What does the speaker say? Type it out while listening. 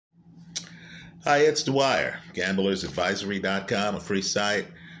Hi, it's Dwyer. GamblersAdvisory.com, a free site.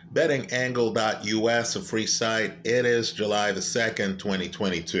 BettingAngle.us, a free site. It is July the 2nd,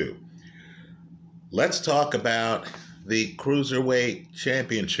 2022. Let's talk about the Cruiserweight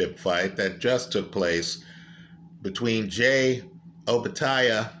Championship fight that just took place between Jay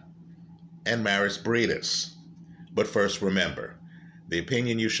Obitaya and Maris Briedis. But first, remember, the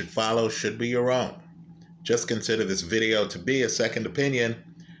opinion you should follow should be your own. Just consider this video to be a second opinion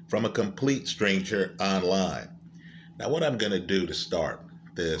from a complete stranger online. Now, what I'm going to do to start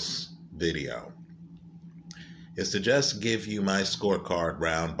this video is to just give you my scorecard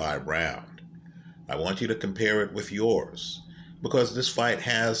round by round. I want you to compare it with yours because this fight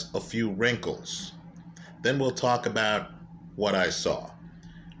has a few wrinkles. Then we'll talk about what I saw,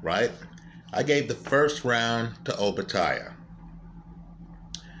 right? I gave the first round to Obitaya.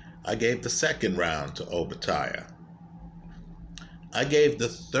 I gave the second round to Obitaya. I gave the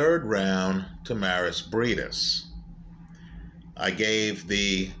third round to Maris Briedis. I gave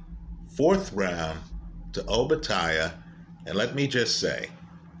the fourth round to Obitaya, and let me just say,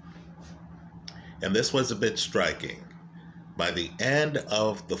 and this was a bit striking, by the end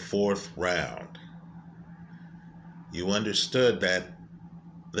of the fourth round, you understood that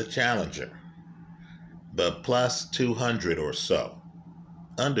the challenger, the plus 200 or so,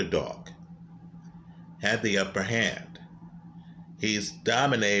 underdog, had the upper hand. He's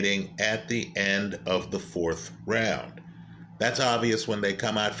dominating at the end of the fourth round. That's obvious when they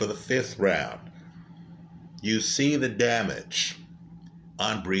come out for the fifth round. You see the damage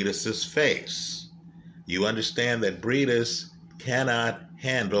on Briedis' face. You understand that Briedis cannot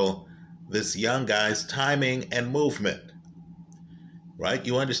handle this young guy's timing and movement, right?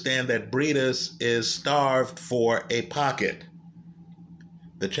 You understand that Briedis is starved for a pocket.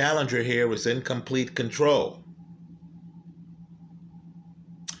 The challenger here was in complete control.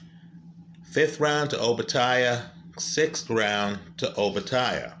 Fifth round to Obitaya, sixth round to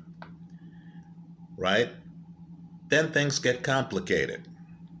Obitaya, right? Then things get complicated.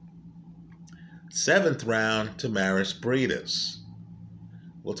 Seventh round to Maris Briedis.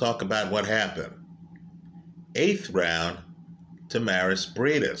 We'll talk about what happened. Eighth round to Maris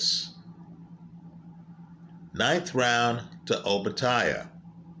Briedis. Ninth round to Obitaya.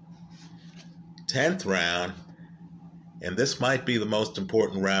 10th round, and this might be the most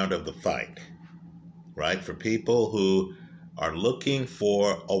important round of the fight, right? For people who are looking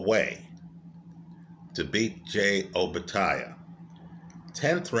for a way to beat Jay Obitaya.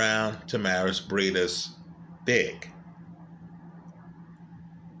 10th round to Maris Briedis, big.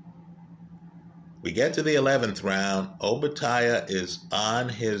 We get to the 11th round. Obitaya is on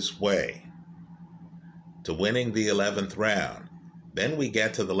his way to winning the 11th round. Then we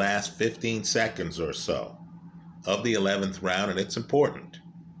get to the last 15 seconds or so of the 11th round, and it's important.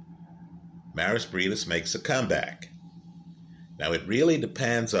 Maris Briedis makes a comeback. Now, it really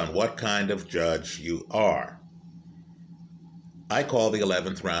depends on what kind of judge you are. I call the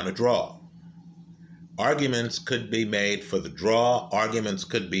 11th round a draw. Arguments could be made for the draw. Arguments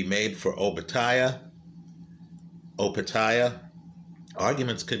could be made for Obitaya.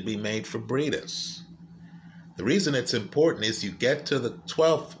 Arguments could be made for Briedis. The reason it's important is you get to the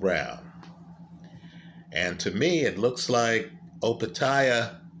 12th round. And to me, it looks like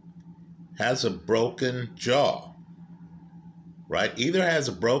Obitaya has a broken jaw, right? Either has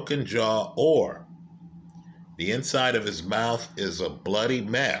a broken jaw or the inside of his mouth is a bloody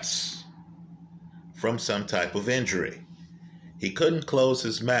mess from some type of injury. He couldn't close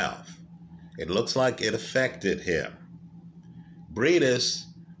his mouth. It looks like it affected him. Briedis,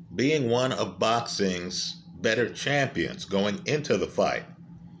 being one of boxing's better champions going into the fight,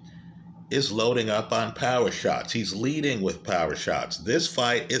 is loading up on power shots. He's leading with power shots. This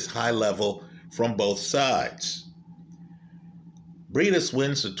fight is high level from both sides. Briedis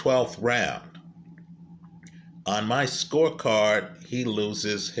wins the 12th round. On my scorecard, he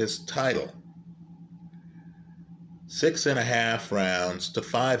loses his title. 6.5 rounds to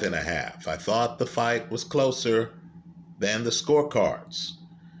 5.5. I thought the fight was closer than the scorecards.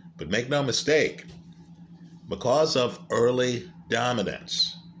 But make no mistake, because of early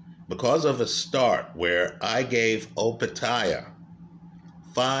dominance, because of a start where I gave Obitaya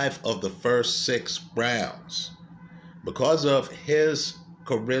 5 of the first 6 rounds, because of his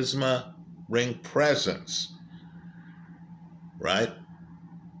charisma, ring presence, right?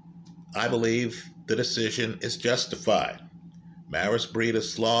 I believe the decision is justified. Maris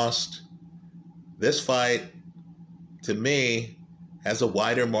Briedis lost. This fight, to me, has a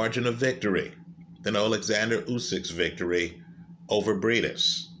wider margin of victory than Alexander Usyk's victory over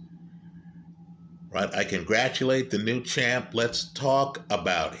Briedis. Right? I congratulate the new champ. Let's talk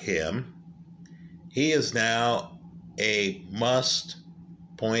about him. he is now a must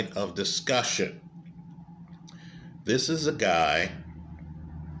point of discussion. This is a guy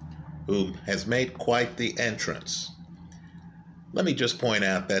who has made quite the entrance. Let me just point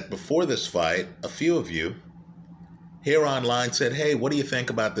out that before this fight, a few of you here online said, hey, what do you think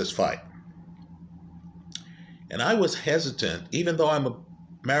about this fight? And I was hesitant, even though I'm a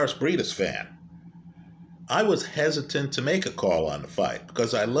Mairis Briedis fan, I was hesitant to make a call on the fight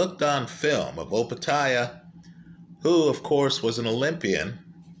because I looked on film of Opetaia, who, of course, was an Olympian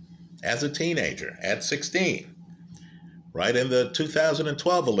as a teenager at 16, right in the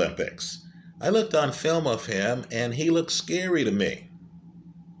 2012 Olympics. I looked on film of him, and he looked scary to me,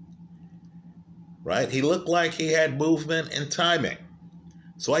 right? He looked like he had movement and timing.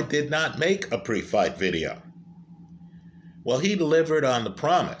 So I did not make a pre-fight video. Well, he delivered on the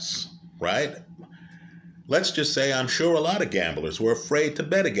promise, right? Let's just say I'm sure a lot of gamblers were afraid to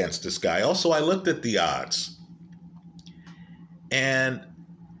bet against this guy. Also, I looked at the odds. And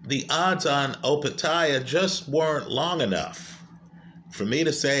the odds on Opetaia just weren't long enough for me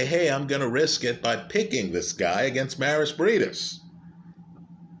to say, hey, I'm going to risk it by picking this guy against Mairis Briedis.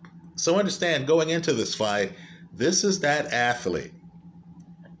 So understand, going into this fight, this is that athlete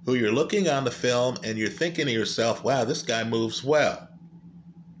who you're looking on the film and you're thinking to yourself, wow, this guy moves well.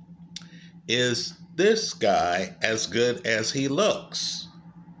 Is this guy as good as he looks?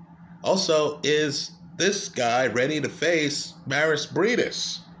 Also, is this guy ready to face Mairis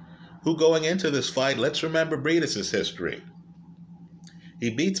Briedis, who going into this fight, let's remember Briedis' history. He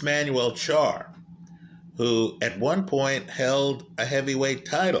beats Manuel Charr, who at one point held a heavyweight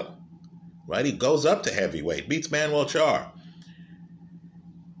title, right? He goes up to heavyweight, beats Manuel Charr.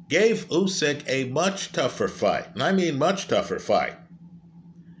 Gave Usyk a much tougher fight, and I mean much tougher fight,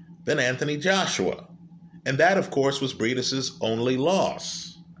 than Anthony Joshua. And that, of course, was Briedis' only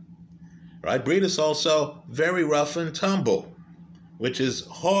loss. Right? Briedis also very rough and tumble, which is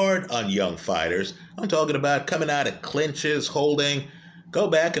hard on young fighters. I'm talking about coming out of clinches, holding. Go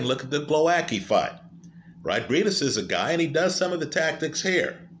back and look at the Glowacki fight. Right? Briedis is a guy, and he does some of the tactics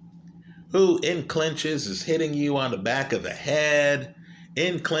here, who in clinches is hitting you on the back of the head.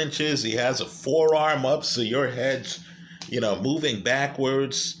 In clinches, he has a forearm up so your head's, moving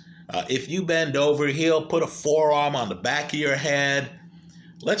backwards. If you bend over, he'll put a forearm on the back of your head.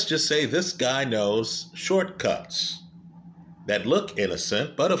 Let's just say this guy knows shortcuts that look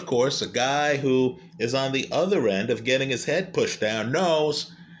innocent, but of course, a guy who is on the other end of getting his head pushed down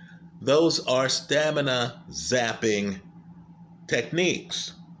knows those are stamina zapping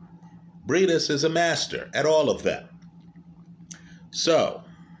techniques. Briedis is a master at all of them. So,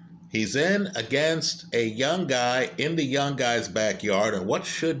 he's in against a young guy in the young guy's backyard, and what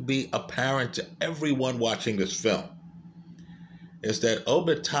should be apparent to everyone watching this film is that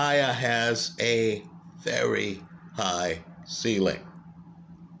Opetaia has a very high ceiling,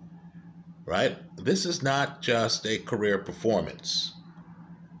 right? This is not just a career performance,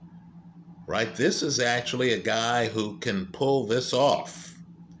 right? This is actually a guy who can pull this off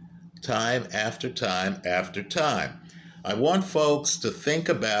time after time after time. I want folks to think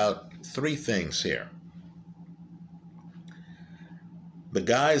about three things here. The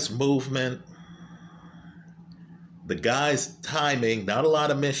guy's movement, the guy's timing, not a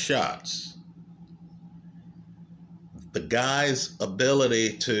lot of missed shots. The guy's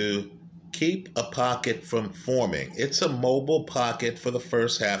ability to keep a pocket from forming. It's a mobile pocket for the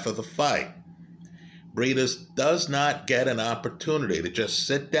first half of the fight. Briedis does not get an opportunity to just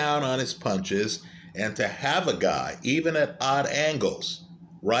sit down on his punches and to have a guy, even at odd angles,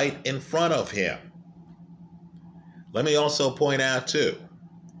 right in front of him. Let me also point out, too,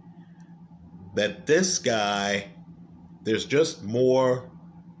 that this guy, there's just more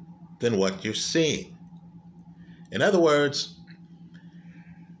than what you're seeing. In other words,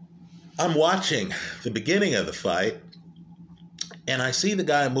 I'm watching the beginning of the fight, and I see the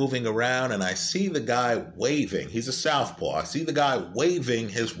guy moving around, and I see the guy waving. He's a southpaw. I see the guy waving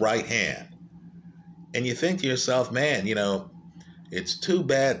his right hand. And you think to yourself, man, it's too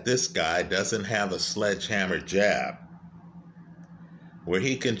bad this guy doesn't have a sledgehammer jab where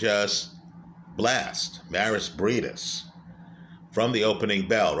he can just blast Mairis Briedis from the opening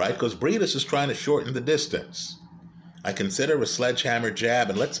bell, right? Because Briedis is trying to shorten the distance. I consider a sledgehammer jab,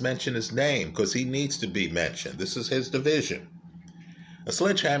 and let's mention his name because he needs to be mentioned. This is his division. A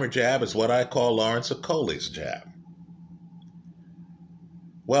sledgehammer jab is what I call Lawrence Okolie's jab.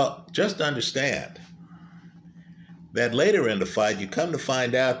 Well, just understand that later in the fight, you come to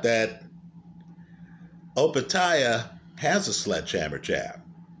find out that Opetaia has a sledgehammer jab.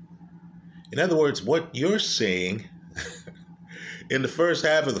 In other words, what you're seeing in the first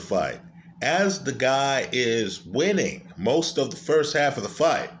half of the fight as the guy is winning most of the first half of the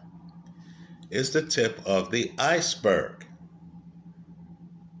fight, is the tip of the iceberg.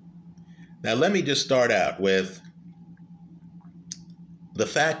 Now, let me just start out with the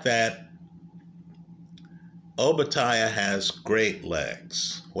fact that Obitaya has great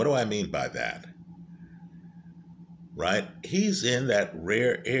legs. What do I mean by that? Right? He's in that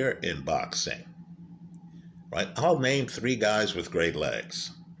rare air in boxing. Right? I'll name 3 guys with great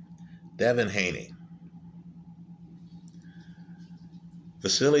legs. Devin Haney,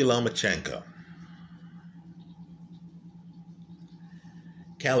 Vasily Lomachenko,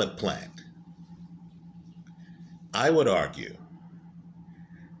 Caleb Plant. I would argue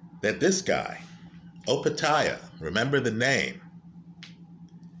that this guy, Opetaia, remember the name,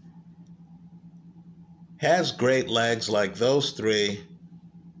 has great legs like those 3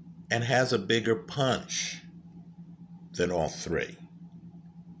 and has a bigger punch than all 3.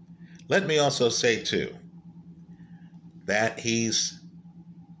 Let me also say, too, that he's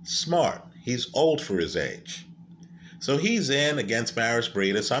smart. He's old for his age. So he's in against Mairis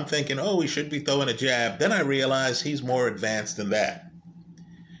Briedis. I'm thinking, oh, he should be throwing a jab. Then I realize he's more advanced than that.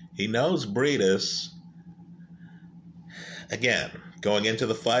 He knows Briedis, again, going into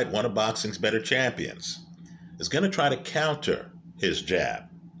the fight, one of boxing's better champions, is going to try to counter his jab.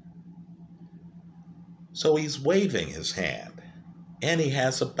 So he's waving his hand, and he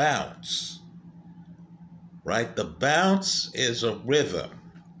has a bounce. Right? The bounce is a rhythm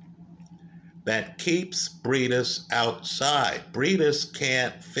that keeps Briedis outside. Briedis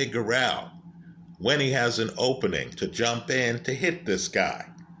can't figure out when he has an opening to jump in to hit this guy.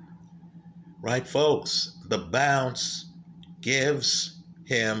 Right, folks? The bounce gives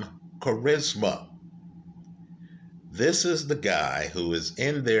him charisma. This is the guy who is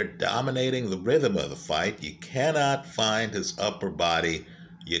in there dominating the rhythm of the fight. You cannot find his upper body.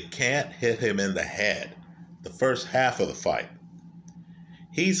 You can't hit him in the head the first half of the fight.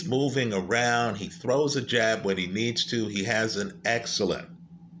 He's moving around. He throws a jab when he needs to. He has an excellent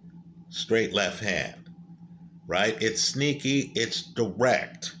straight left hand, right? It's sneaky. It's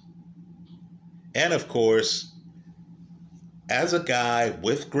direct. And of course, as a guy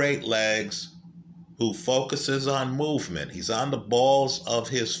with great legs who focuses on movement, he's on the balls of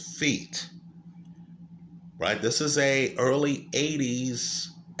his feet, right? This is a early 80s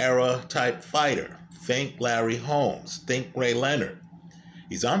era type fighter. Think Larry Holmes. Think Ray Leonard.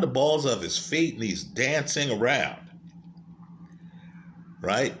 He's on the balls of his feet and he's dancing around,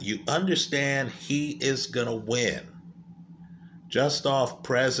 right? You understand he is going to win just off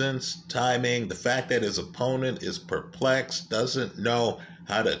presence, timing, the fact that his opponent is perplexed, doesn't know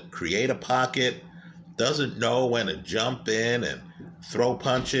how to create a pocket, doesn't know when to jump in and throw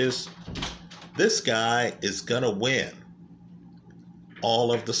punches. This guy is going to win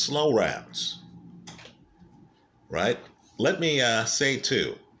all of the slow rounds, right? Let me say,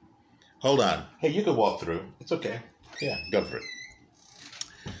 too, hold on. Hey, you can walk through. It's okay. Yeah, go for it.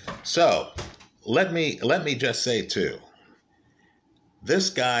 So, let me just say, too, this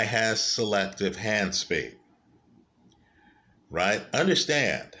guy has selective hand speed, right?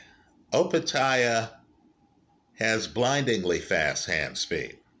 Understand, Opetaia has blindingly fast hand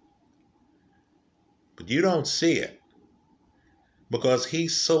speed, but you don't see it because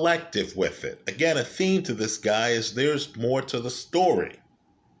he's selective with it. Again, a theme to this guy is there's more to the story.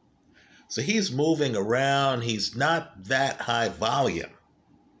 So he's moving around. He's not that high volume.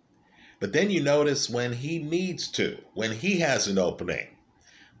 But then you notice when he needs to, when he has an opening,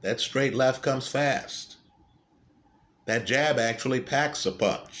 that straight left comes fast. That jab actually packs a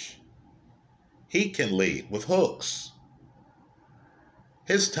punch. He can lead with hooks.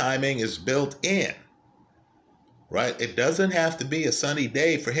 His timing is built in. Right? It doesn't have to be a sunny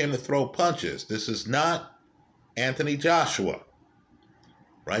day for him to throw punches. This is not Anthony Joshua.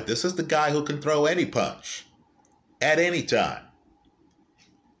 Right? This is the guy who can throw any punch at any time.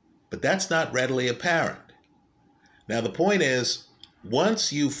 But that's not readily apparent. Now, the point is,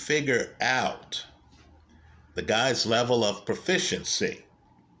 once you figure out the guy's level of proficiency,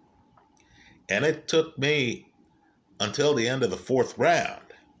 and it took me until the end of the 4th round,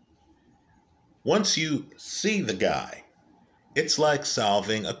 once you see the guy, it's like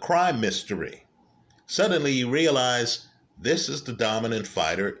solving a crime mystery. Suddenly you realize this is the dominant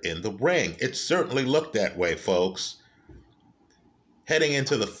fighter in the ring. It certainly looked that way, folks. Heading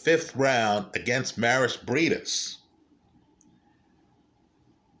into the 5th round against Mairis Briedis.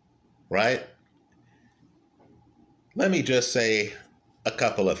 Right? Let me just say a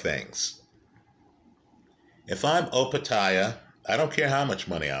couple of things. If I'm Opetaia, I don't care how much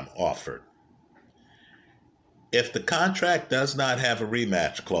money I'm offered. If the contract does not have a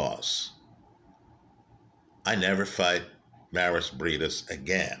rematch clause, I never fight Maris Briedis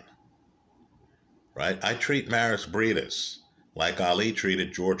again. Right? I treat Maris Briedis like Ali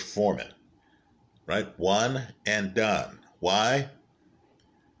treated George Foreman. Right? One and done. Why?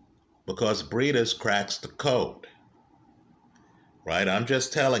 Because Briedis cracks the code. Right? I'm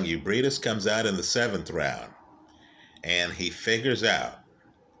just telling you, Briedis comes out in the 7th round and he figures out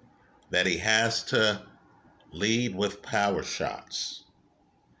that he has to lead with power shots.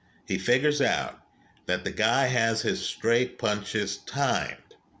 He figures out that the guy has his straight punches timed.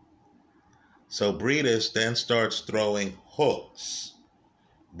 So Briedis then starts throwing hooks.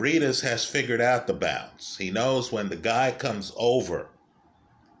 Briedis has figured out the bounce. He knows when the guy comes over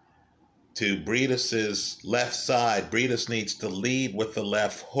to Briedis's left side, Briedis needs to lead with the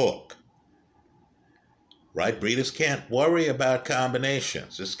left hook. Right? Briedis can't worry about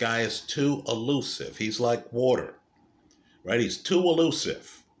combinations. This guy is too elusive. He's like water. Right? He's too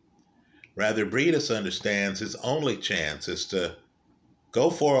elusive. Rather, Briedis understands his only chance is to go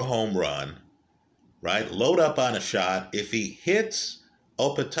for a home run, right? Load up on a shot. If he hits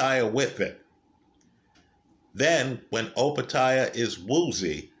Opetaia with it, then when Opetaia is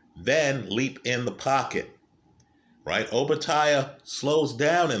woozy, then leap in the pocket, right? Opetaia slows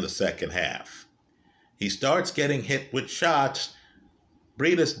down in the second half. He starts getting hit with shots.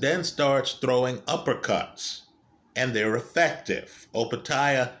 Briedis then starts throwing uppercuts, and they're effective.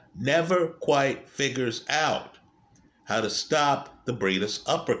 Opetaia never quite figures out how to stop the Briedis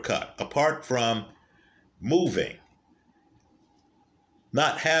uppercut, apart from moving,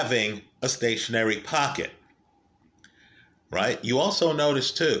 not having a stationary pocket, right? You also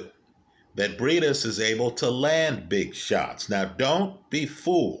notice, too, that Briedis is able to land big shots. Now, don't be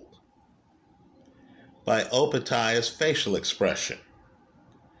fooled by Opetaia's facial expression,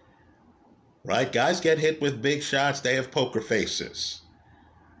 right? Guys get hit with big shots, they have poker faces.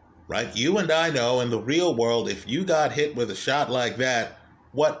 Right? You and I know in the real world, if you got hit with a shot like that,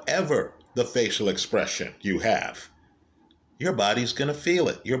 whatever the facial expression you have, your body's going to feel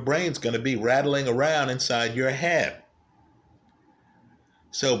it. Your brain's going to be rattling around inside your head.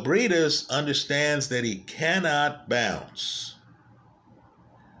 So Briedis understands that he cannot bounce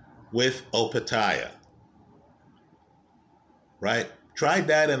with Opetaia. Right? Tried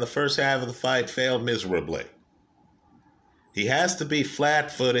that in the first half of the fight, failed miserably. He has to be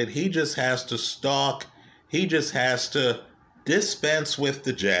flat-footed. He just has to stalk. He just has to dispense with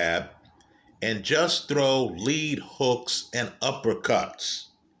the jab and just throw lead hooks and uppercuts.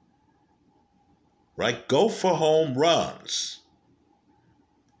 Right? Go for home runs.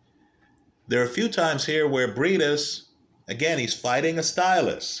 There are a few times here where Briedis, again, he's fighting a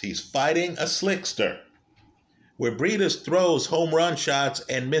stylist. He's fighting a slickster, where Briedis throws home run shots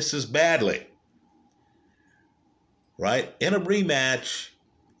and misses badly. Right? In a rematch,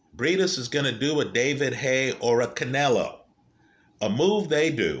 Briedis is going to do a David Haye or a Canelo. A move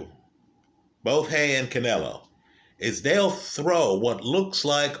they do, both Haye and Canelo, is they'll throw what looks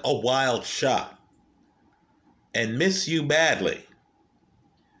like a wild shot and miss you badly,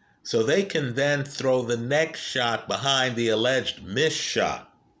 so they can then throw the next shot behind the alleged missed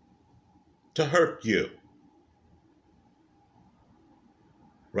shot to hurt you.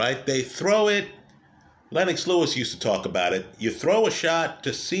 Right? They throw it. Lennox Lewis used to talk about it. You throw a shot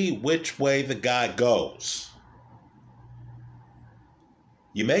to see which way the guy goes.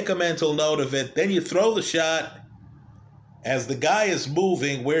 You make a mental note of it, then you throw the shot. As the guy is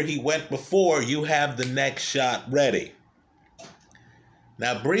moving where he went before, you have the next shot ready.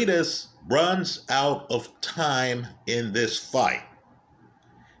 Now, Briedis runs out of time in this fight.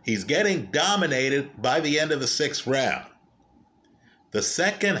 He's getting dominated by the end of the 6th round. The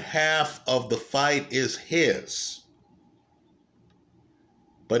second half of the fight is his,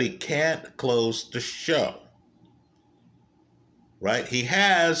 but he can't close the show. Right? He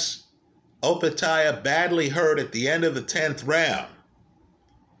has Opetaia badly hurt at the end of the 10th round.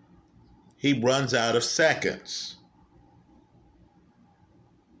 He runs out of seconds.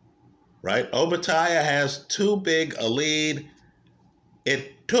 Right? Opetaia has too big a lead.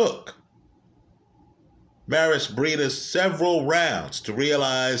 It took Maris Briedis several rounds to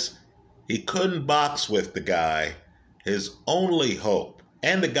realize he couldn't box with the guy. His only hope,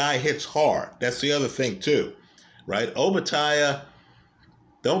 and the guy hits hard. That's the other thing too, right? Opetaia,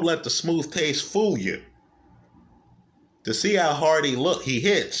 don't let the smooth taste fool you. To see how hard he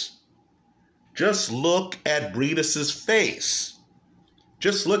hits, just look at Briedis's face.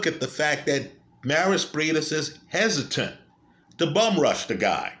 Just look at the fact that Maris Briedis is hesitant to bum rush the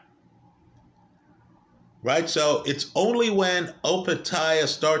guy. Right? So it's only when Opetaia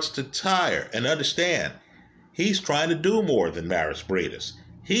starts to tire and understand he's trying to do more than Maris Briedis.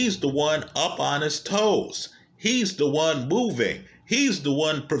 He's the one up on his toes. He's the one moving. He's the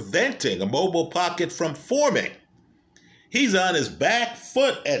one preventing a mobile pocket from forming. He's on his back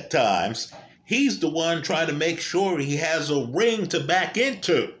foot at times. He's the one trying to make sure he has a ring to back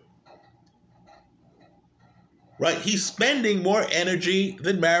into. Right? He's spending more energy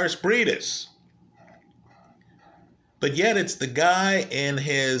than Mairis Briedis. But yet it's the guy in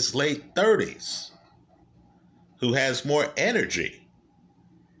his late 30s who has more energy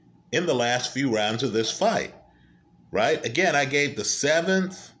in the last few rounds of this fight. Right? Again, I gave the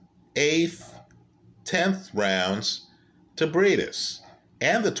 7th, 8th, 10th rounds to Briedis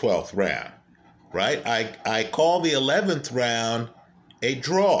and the 12th round. Right? I call the 11th round a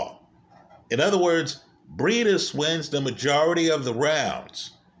draw. In other words, Briedis wins the majority of the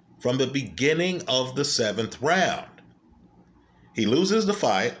rounds from the beginning of the 7th round. He loses the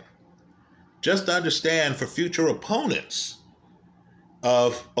fight. Just understand, for future opponents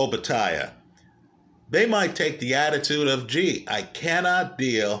of Opetaia, they might take the attitude of, gee, I cannot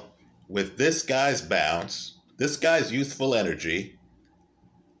deal with this guy's bounce, this guy's youthful energy,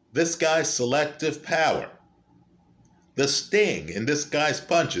 this guy's selective power, the sting in this guy's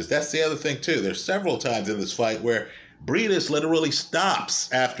punches. That's the other thing, too. There's several times in this fight where Briedis literally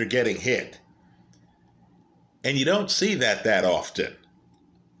stops after getting hit. And you don't see that often.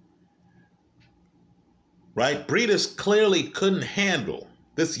 Right? Briedis clearly couldn't handle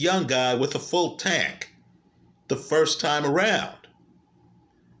this young guy with a full tank the first time around.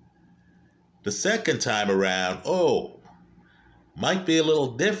 The second time around, might be a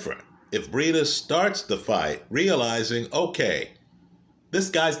little different if Briedis starts the fight realizing, okay, this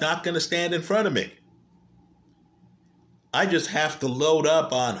guy's not going to stand in front of me. I just have to load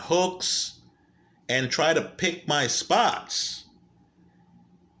up on hooks and try to pick my spots.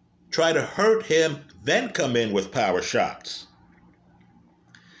 Try to hurt him, then come in with power shots.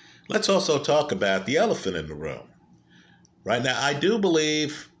 Let's also talk about the elephant in the room. Right now, I do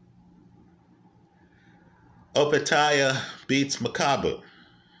believe Opetaia beats Makabu,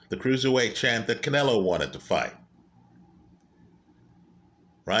 the cruiserweight champ that Canelo wanted to fight.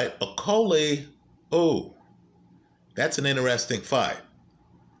 Right? Okolie, that's an interesting fight.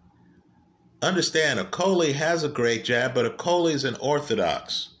 Understand, Okolie has a great jab, but Okolie's an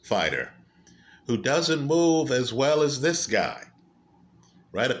orthodox fighter who doesn't move as well as this guy.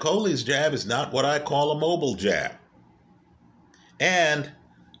 Right? Okolie's jab is not what I call a mobile jab. And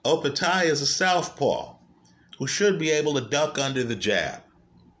Opetaia is a southpaw who should be able to duck under the jab.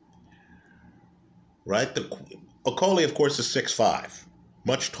 Right? Okolie, of course, is 6'5",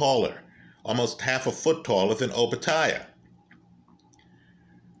 much taller, almost half a foot taller than Opetaia.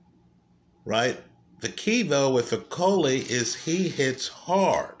 Right? The key, though, with Okolie is he hits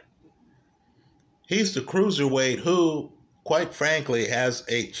hard. He's the cruiserweight who, quite frankly, has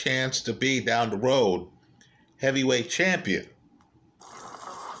a chance to be, down the road, heavyweight champion.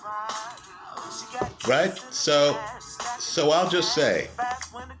 Right? So I'll just say,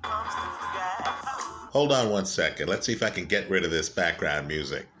 hold on one second. Let's see if I can get rid of this background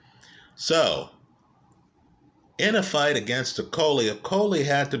music. So, in a fight against Okolie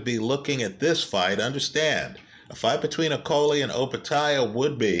had to be looking at this fight. Understand, a fight between Okolie and Opetaia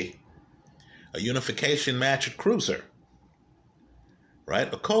would be a unification match at cruiser.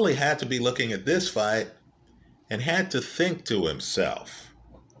 Right? Okolie had to be looking at this fight and had to think to himself,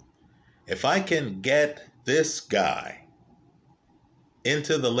 if I can get this guy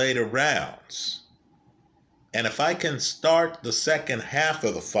into the later rounds, and if I can start the second half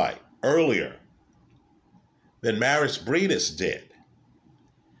of the fight earlier than Mairis Briedis did,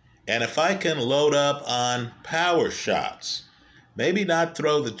 and if I can load up on power shots, maybe not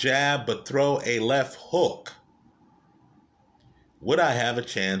throw the jab, but throw a left hook, would I have a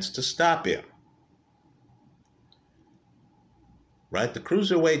chance to stop him? Right? The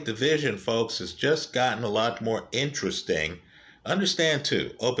cruiserweight division, folks, has just gotten a lot more interesting. Understand,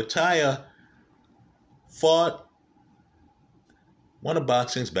 too, Opetaia fought one of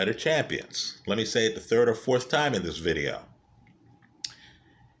boxing's better champions. Let me say it the third or fourth time in this video.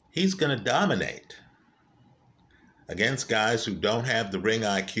 He's going to dominate against guys who don't have the ring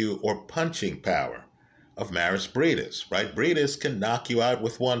IQ or punching power of Mairis Briedis, right? Briedis can knock you out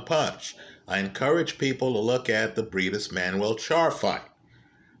with one punch. I encourage people to look at the Briedis-Manuel Charr fight.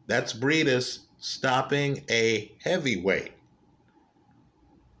 That's Briedis stopping a heavyweight,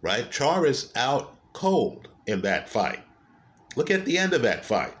 right? Charr is out cold in that fight. Look at the end of that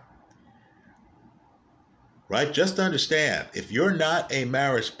fight. Right? Just understand, if you're not a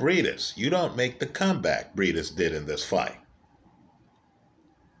Mairis Briedis, you don't make the comeback Briedis did in this fight.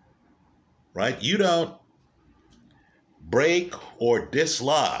 Right? You don't break or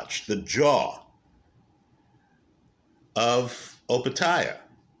dislodge the jaw of Opetaia,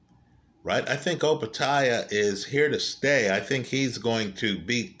 right? I think Opetaia is here to stay. I think he's going to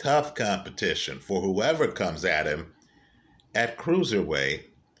be tough competition for whoever comes at him at cruiserweight,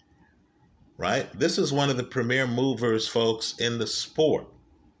 right? This is one of the premier movers, folks, in the sport,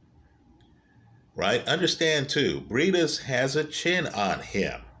 right? Understand, too, Briedis has a chin on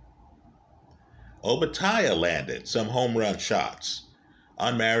him. Opetaia landed some home run shots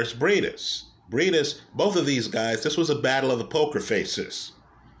on Mairis Briedis. Briedis, both of these guys, this was a battle of the poker faces.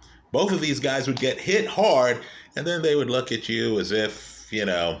 Both of these guys would get hit hard, and then they would look at you as if,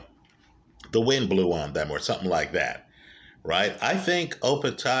 the wind blew on them or something like that, right? I think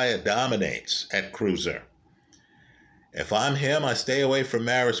Opetaia dominates at cruiser. If I'm him, I stay away from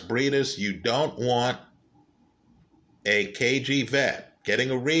Mairis Briedis. You don't want a KG vet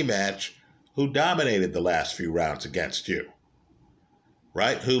getting a rematch who dominated the last few rounds against you,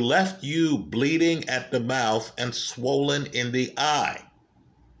 right? Who left you bleeding at the mouth and swollen in the eye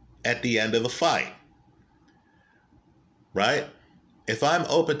at the end of the fight, right? If I'm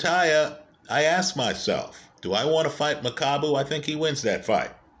Opetaia, I ask myself, do I want to fight Makabu? I think he wins that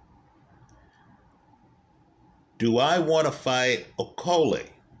fight. Do I want to fight Okolie?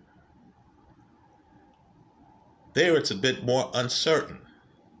 There it's a bit more uncertain.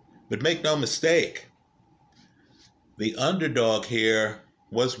 But make no mistake, the underdog here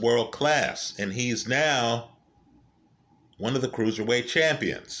was world class, and he's now one of the cruiserweight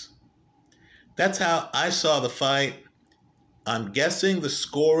champions. That's how I saw the fight. I'm guessing the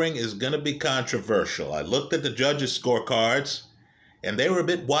scoring is going to be controversial. I looked at the judges' scorecards, and they were a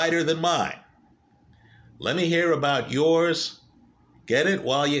bit wider than mine. Let me hear about yours. Get it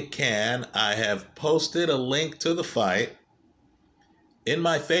while you can. I have posted a link to the fight in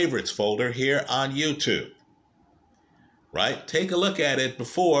my favorites folder here on YouTube, right? Take a look at it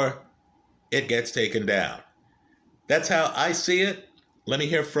before it gets taken down. That's how I see it. Let me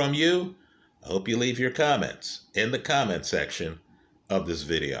hear from you. I hope you leave your comments in the comment section of this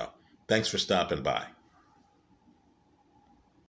video. Thanks for stopping by.